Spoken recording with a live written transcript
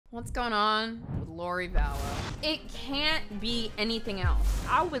What's going on with Lori Vallow? It can't be anything else.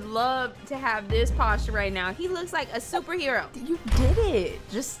 I would love to have this posture right now. He looks like a superhero. You did it.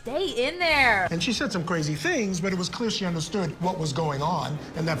 Just stay in there. And she said some crazy things, but it was clear she understood what was going on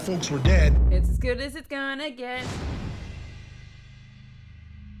and that folks were dead. It's as good as it's gonna get.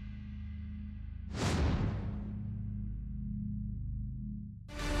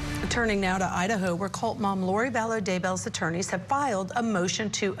 Turning now to Idaho, where cult mom Lori Vallow Daybell's attorneys have filed a motion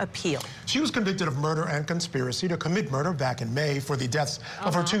to appeal. She was convicted of murder and conspiracy to commit murder back in May for the deaths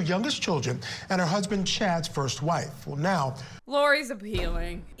of her two youngest children and her husband Chad's first wife. Well, now Lori's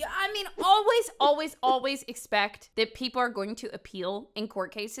appealing. Yeah, I mean, always expect that people are going to appeal in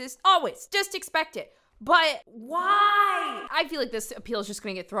court cases. Always. Just expect it. But why? I feel like this appeal is just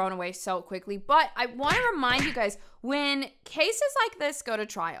gonna get thrown away so quickly. But I want to remind you guys, when cases like this go to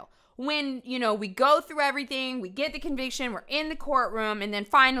trial, when, you know, we go through everything, we get the conviction, we're in the courtroom, and then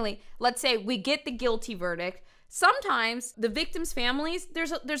finally, let's say we get the guilty verdict. Sometimes the victims' families,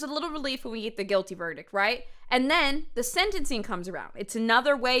 there's a little relief when we get the guilty verdict, right? And then the sentencing comes around. It's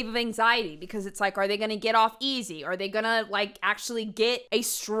another wave of anxiety because it's like, are they gonna get off easy? Are they gonna like actually get a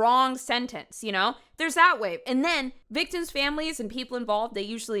strong sentence, you know? There's that wave. And then victims' families and people involved, they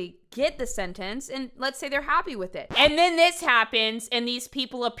usually get the sentence and let's say they're happy with it. And then this happens and these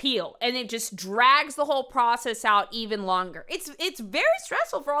people appeal and it just drags the whole process out even longer. It's very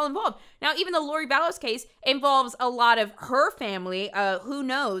stressful for all involved. Now, even the Lori Vallow's case involves a lot of her family. Who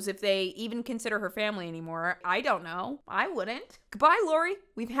knows if they even consider her family anymore? I don't know. I wouldn't. Goodbye, Lori.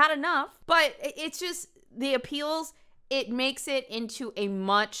 We've had enough. But it's just the appeals, it makes it into a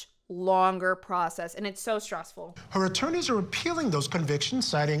much longer process, and it's so stressful. her attorneys are appealing those convictions,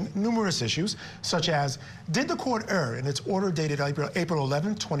 citing numerous issues, such as, did the court err in its order dated April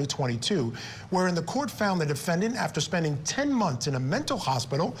 11, 2022, wherein the court found the defendant, after spending 10 months in a mental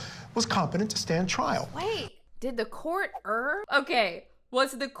hospital, was competent to stand trial? Wait, did the court err? Okay,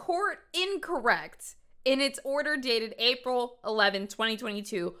 was the court incorrect in its order dated April 11,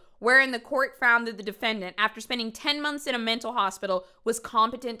 2022, wherein the court found that the defendant, after spending 10 months in a mental hospital, was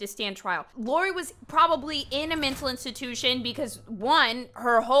competent to stand trial? Lori was probably in a mental institution because, one,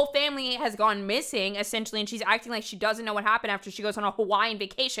 her whole family has gone missing, essentially, and she's acting like she doesn't know what happened after she goes on a Hawaiian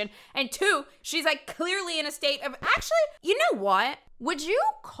vacation. And two, she's like clearly in a state of, actually, you know what? Would you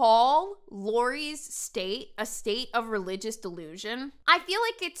call Lori's state a state of religious delusion? I feel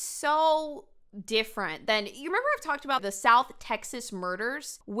like it's so different than, you remember I've talked about the South Texas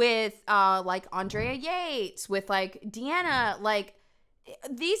murders with like Andrea Yates, with like Deanna, like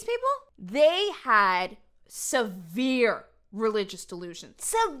these people, they had severe religious delusion.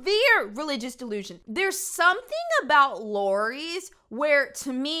 There's something about Lori's where,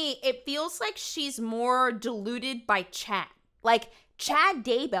 to me, it feels like she's more deluded by Chad. Like, Chad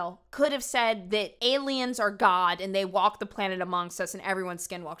Daybell could have said that aliens are God and they walk the planet amongst us and everyone's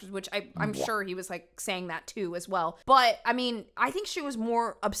skinwalkers, which I'm sure he was like saying that too as well. But I mean, I think she was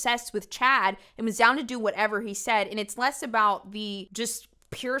more obsessed with Chad and was down to do whatever he said. And it's less about the just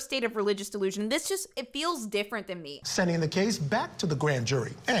pure state of religious delusion. This just, it feels different than me. Sending the case back to the grand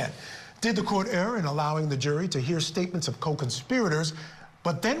jury. And did the court err in allowing the jury to hear statements of co-conspirators,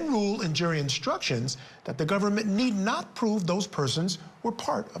 but then rule in jury instructions that the government need not prove those persons were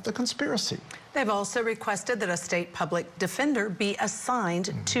part of the conspiracy? They've also requested that a state public defender be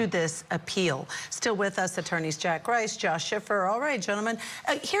assigned to this appeal. Still with us, attorneys Jack Rice, Josh Schiffer. All right, gentlemen,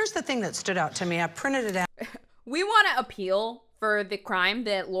 here's the thing that stood out to me. I printed it out. We want to appeal for the crime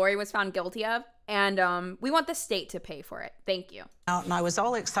that Lori was found guilty of, and we want the state to pay for it. Thank you. And I was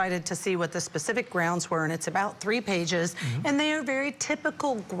all excited to see what the specific grounds were, and it's about 3 pages, and they are very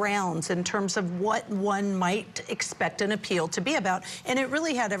typical grounds in terms of what one might expect an appeal to be about, and it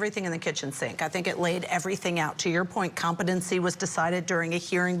really had everything in the kitchen sink. I think it laid everything out. To your point, competency was decided during a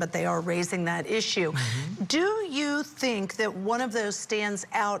hearing, but they are raising that issue. Do you think that one of those stands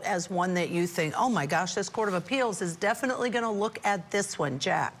out as one that you think, oh my gosh, this Court of Appeals is definitely going to look at this one,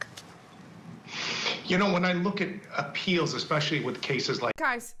 Jack? You know, when I look at appeals, especially with cases like...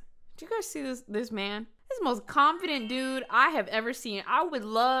 Guys, do you guys see this man? This is the most confident dude I have ever seen. I would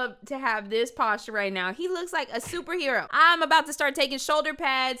love to have this posture right now. He looks like a superhero. I'm about to start taking shoulder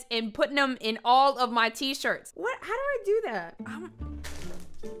pads and putting them in all of my t-shirts. What? How do I do that?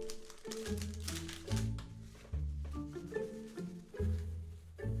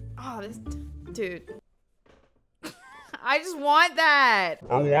 Oh, this dude. I just want that.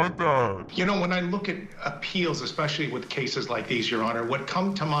 I want that. You know, when I look at appeals, especially with cases like these, Your Honor, what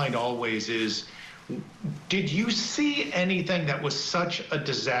comes to mind always is, did you see anything that was such a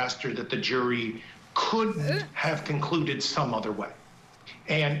disaster that the jury couldn't have concluded some other way?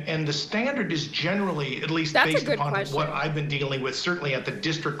 And the standard is generally, at least based upon what I've been dealing with, certainly at the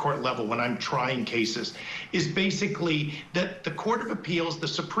district court level when I'm trying cases, is basically that the Court of Appeals, the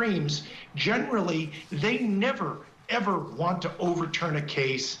Supremes, generally, they never, ever want to overturn a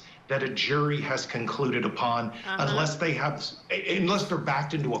case that a jury has concluded upon unless they're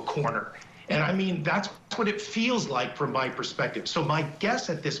backed into a corner. And I mean, that's what it feels like from my perspective. So my guess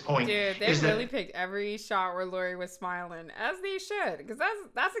at this point is they really picked every shot where Lori was smiling, as they should, because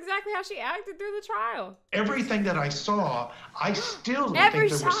that's exactly how she acted through the trial. Everything that I saw, I still don't think there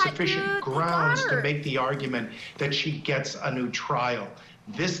was sufficient grounds to make the argument that she gets a new trial.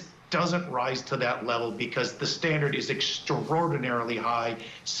 This doesn't rise to that level because the standard is extraordinarily high,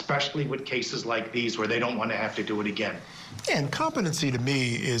 especially with cases like these where they don't want to have to do it again. And competency to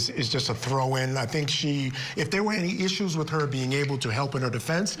me is just a throw-in. I think if there were any issues with her being able to help in her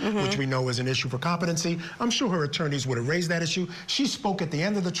defense, which we know is an issue for competency, I'm sure her attorneys would have raised that issue. She spoke at the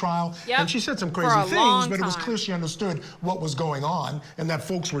end of the trial, and she said some crazy things, but it was clear she understood what was going on and that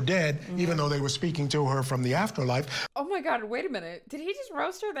folks were dead, even though they were speaking to her from the afterlife. Oh my God, wait a minute. Did he just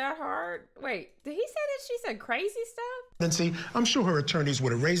roast her that hard? Wait, did he say that she said crazy stuff? I'm sure her attorneys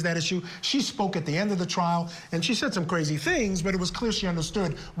would have raised that issue. She spoke at the end of the trial, and she said some crazy things, but it was clear she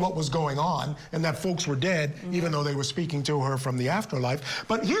understood what was going on and that folks were dead, even though they were speaking to her from the afterlife.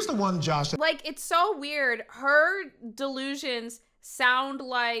 But here's the one, Josh. Like, it's so weird. Her delusions sound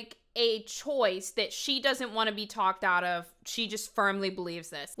like a choice that she doesn't want to be talked out of. She just firmly believes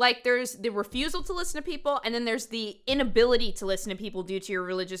this. Like, there's the refusal to listen to people, and then there's the inability to listen to people due to your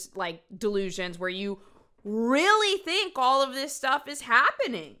religious, like, delusions where you really think all of this stuff is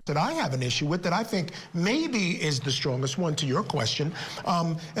happening. That I have an issue with, that I think maybe is the strongest one to your question,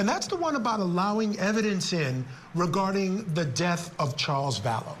 and that's the one about allowing evidence in regarding the death of Charles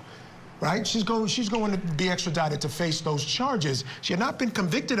Vallow. Right? She's going to be extradited to face those charges. She had not been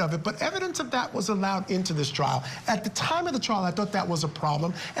convicted of it, but evidence of that was allowed into this trial. At the time of the trial, I thought that was a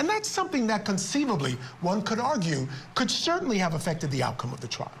problem, and that's something that conceivably, one could argue, could certainly have affected the outcome of the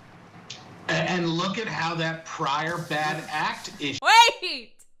trial. And look at how that prior bad act issue.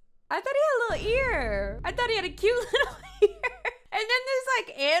 Wait! I thought he had a little ear. I thought he had a cute little ear. And then there's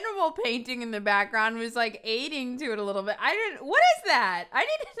like animal painting in the background was like aiding to it a little bit. What is that? I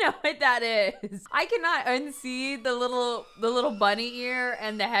need to know what that is. I cannot unsee the little bunny ear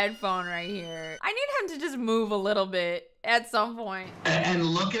and the headphone right here. I need him to just move a little bit at some point. And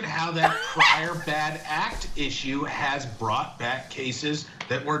look at how that prior bad act issue has brought back cases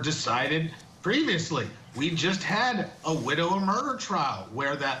that were decided previously. We just had a widow murder trial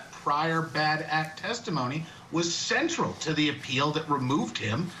where that prior bad act testimony was central to the appeal that removed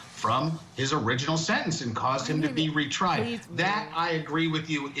him from his original sentence and caused him to be retried. That, I agree with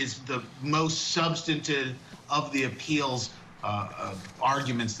you, is the most substantive of the appeals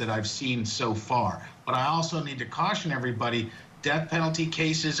arguments that I've seen so far. But I also need to caution everybody, death penalty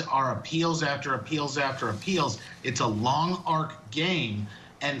cases are appeals after appeals after appeals. It's a long arc game,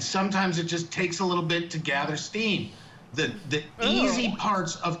 and sometimes it just takes a little bit to gather steam. The easy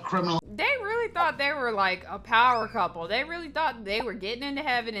parts of criminal... They really thought they were like a power couple. They really thought they were getting into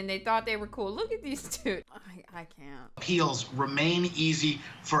heaven and they thought they were cool. Look at these two. I can't. Appeals remain easy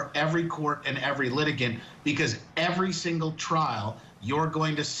for every court and every litigant because every single trial you're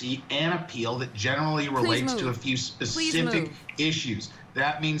going to see an appeal that generally relates to a few specific issues.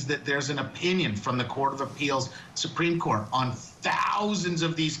 That means that there's an opinion from the Court of Appeals, Supreme Court, on thousands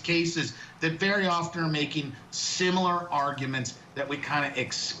of these cases that very often are making similar arguments that we kind of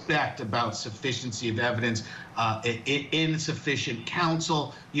expect about sufficiency of evidence, insufficient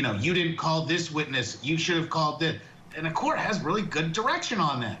counsel. You know, you didn't call this witness, you should have called this. And the court has really good direction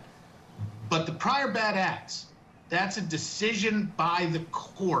on that. But the prior bad acts, that's a decision by the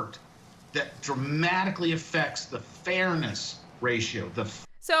court that dramatically affects the fairness ratio.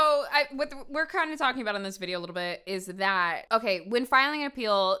 So what we're kind of talking about in this video a little bit is that, okay, when filing an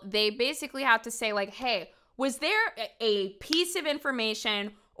appeal, they basically have to say like, hey, was there a piece of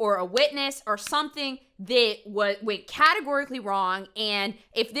information or a witness or something that went categorically wrong? And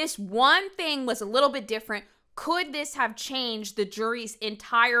if this one thing was a little bit different, could this have changed the jury's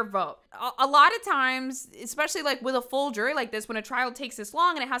entire vote? A lot of times, especially like with a full jury like this, when a trial takes this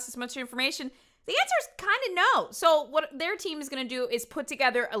long and it has this much information, the answer is kind of no. So what their team is going to do is put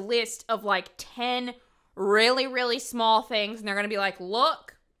together a list of like 10 really, really small things. And they're going to be like,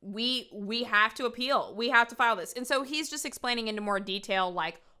 look, we have to appeal. We have to file this. And so he's just explaining into more detail,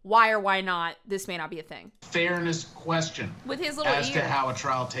 like why or why not this may not be a thing. Fairness question. With his little as to how a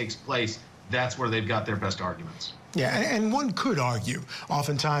trial takes place. That's where they've got their best arguments. Yeah, and one could argue,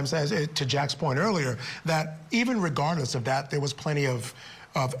 oftentimes, to Jack's point earlier, that even regardless of that, there was plenty of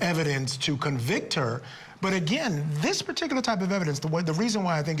evidence to convict her. But again, this particular type of evidence, the reason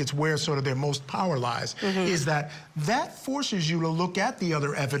why I think it's where sort of their most power lies, is that forces you to look at the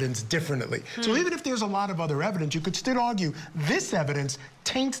other evidence differently. So even if there's a lot of other evidence, you could still argue this evidence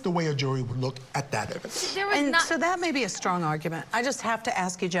taints the way a jury would look at that evidence. So that may be a strong argument. I just have to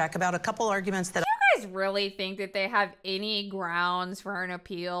ask you, Jack, about a couple arguments that... You guys really think that they have any grounds for an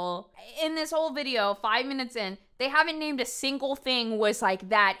appeal? In this whole video, 5 minutes in, they haven't named a single thing was like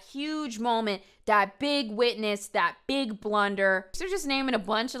that huge moment, that big witness, that big blunder. So they're just naming a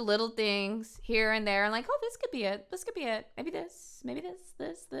bunch of little things here and there and like, oh, this could be it. This could be it. Maybe this, maybe this.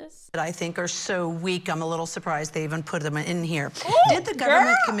 That I think are so weak, I'm a little surprised they even put them in here. Ooh, did the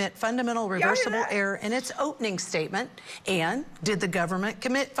government commit fundamental reversible error in its opening statement? And did the government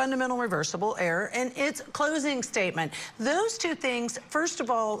commit fundamental reversible error in its closing statement? Those two things, first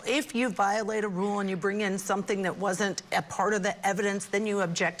of all, if you violate a rule and you bring in something that wasn't a part of the evidence, then you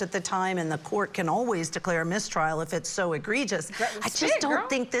object at the time, and the court can always declare a mistrial if it's so egregious. I just don't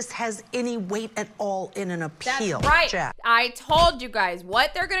think this has any weight at all in an appeal. That's right. Jack. I told you guys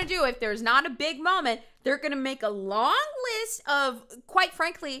what they're gonna do if there's not a big moment. They're gonna make a long list of, quite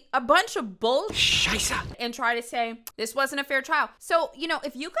frankly, a bunch of bullshit and try to say this wasn't a fair trial. So, you know,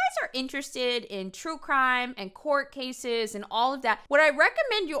 if you guys are interested in true crime and court cases and all of that, what I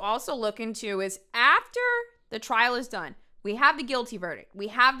recommend you also look into is after the trial is done, we have the guilty verdict, we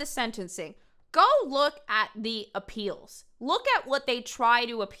have the sentencing. Go look at the appeals. Look at what they try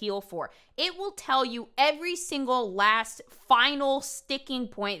to appeal for. It will tell you every single last final sticking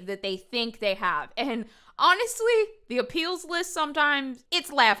point that they think they have. And honestly, the appeals list sometimes,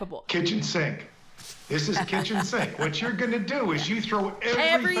 it's laughable. Kitchen sink. This is kitchen sink. What you're going to do is you throw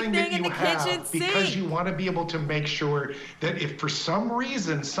everything that you have because you want to be able to make sure that if for some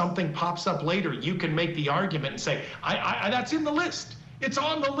reason something pops up later, you can make the argument and say, that's in the list. It's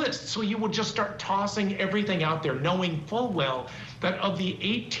on the list. So you will just start tossing everything out there, knowing full well that of the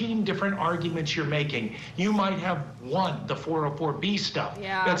 18 different arguments you're making, you might have one, the 404B stuff.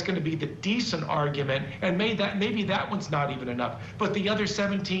 Yeah. That's going to be the decent argument, and maybe that one's not even enough. But the other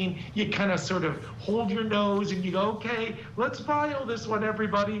 17, you kind of sort of hold your nose and you go, okay, let's file this one,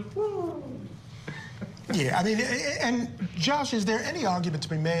 everybody. Woo. Yeah, I mean, and Josh, is there any argument to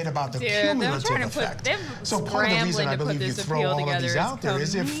be made about the cumulative effect? So part of the reason I believe you throw all of these out there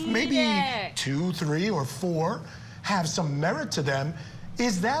is if maybe 2, 3, or 4 have some merit to them,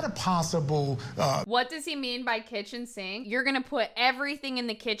 is that a possible... What does he mean by kitchen sink? You're gonna put everything in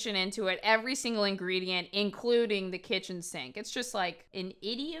the kitchen into it, every single ingredient, including the kitchen sink. It's just like an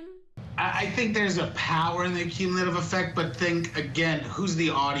idiom. I think there's a power in the cumulative effect, but think again, who's the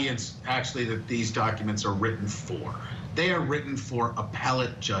audience actually that these documents are written for? They are written for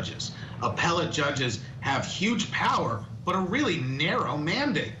appellate judges. Appellate judges have huge power, but a really narrow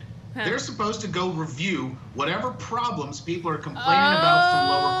mandate. They're supposed to go review whatever problems people are complaining about from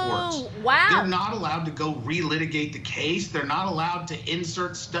lower courts. Wow. They're not allowed to go relitigate the case. They're not allowed to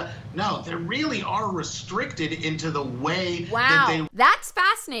insert stuff. No, they really are restricted into the way that they... That's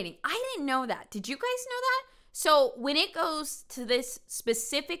fascinating. I didn't know that. Did you guys know that? So when it goes to this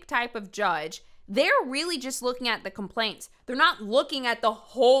specific type of judge, they're really just looking at the complaints. They're not looking at the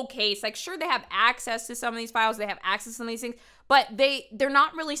whole case. Like, sure, they have access to some of these files. They have access to some of these things. But they're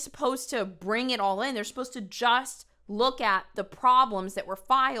not really supposed to bring it all in. They're supposed to just look at the problems that were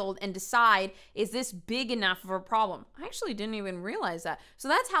filed and decide, is this big enough of a problem? I actually didn't even realize that. So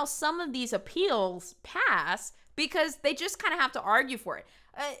that's how some of these appeals pass, because they just kind of have to argue for it.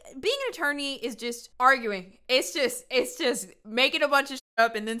 Being an attorney is just arguing. It's just making a bunch of shit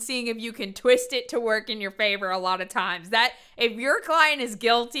up and then seeing if you can twist it to work in your favor a lot of times. That if your client is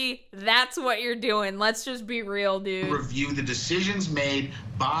guilty, that's what you're doing. Let's just be real, dude. Review the decisions made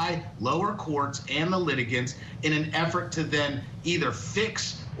by lower courts and the litigants in an effort to then either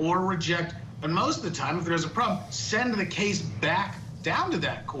fix or reject. And most of the time, if there's a problem, send the case back down to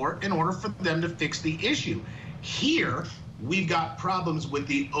that court in order for them to fix the issue. Here, we've got problems with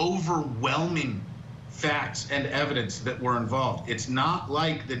the overwhelming facts and evidence that were involved. It's not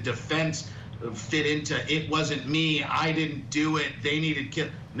like the defense fit into, it wasn't me, I didn't do it, they needed kill.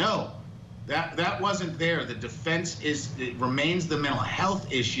 No, that wasn't there. The defense it remains the mental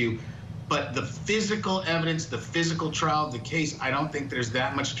health issue, but the physical evidence, the physical trial of the case, I don't think there's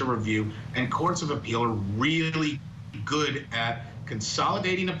that much to review. And courts of appeal are really good at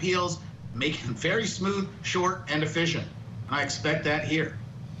consolidating appeals, making them very smooth, short, and efficient. I expect that here.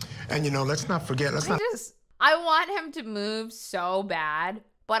 And, you know, let's not forget, I want him to move so bad,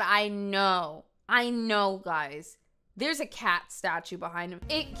 but I know, guys, There's a cat statue behind him.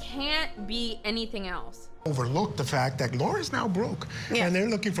 It can't be anything else. Overlooked the fact that Laura's now broke, and they're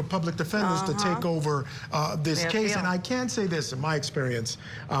looking for public defenders to take over this case. And I can say this, in my experience,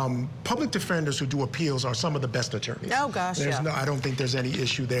 public defenders who do appeals are some of the best attorneys. Oh gosh, I don't think there's any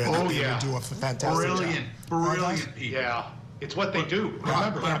issue there. Oh They do a fantastic job. Brilliant people. Yeah. It's what they do.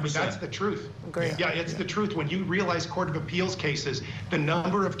 Remember, I mean, that's the truth. Great. Yeah, it's the truth. When you realize Court of Appeals cases, the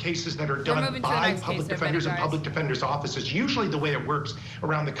number of cases that are done by public defenders and public defenders' offices, usually the way it works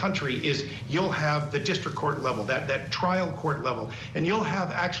around the country is you'll have the district court level, that trial court level, and you'll have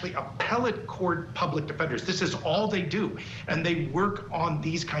actually appellate court public defenders. This is all they do. And they work on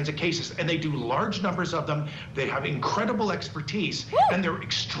these kinds of cases. And they do large numbers of them. They have incredible expertise. And they're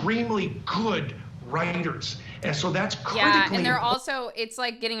extremely good writers. And so that's critically Yeah, and they're also, it's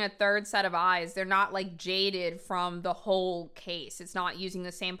like getting a third set of eyes. They're not like jaded from the whole case. It's not using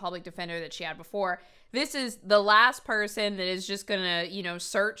the same public defender that she had before. This is the last person that is just gonna, you know,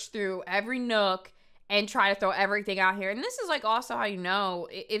 search through every nook and try to throw everything out here. And this is like also how you know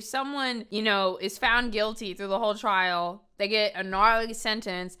if someone, you know, is found guilty through the whole trial, they get a gnarly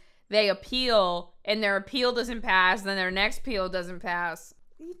sentence, they appeal, and their appeal doesn't pass, then their next appeal doesn't pass.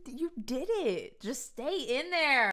 You did it. Just stay in there.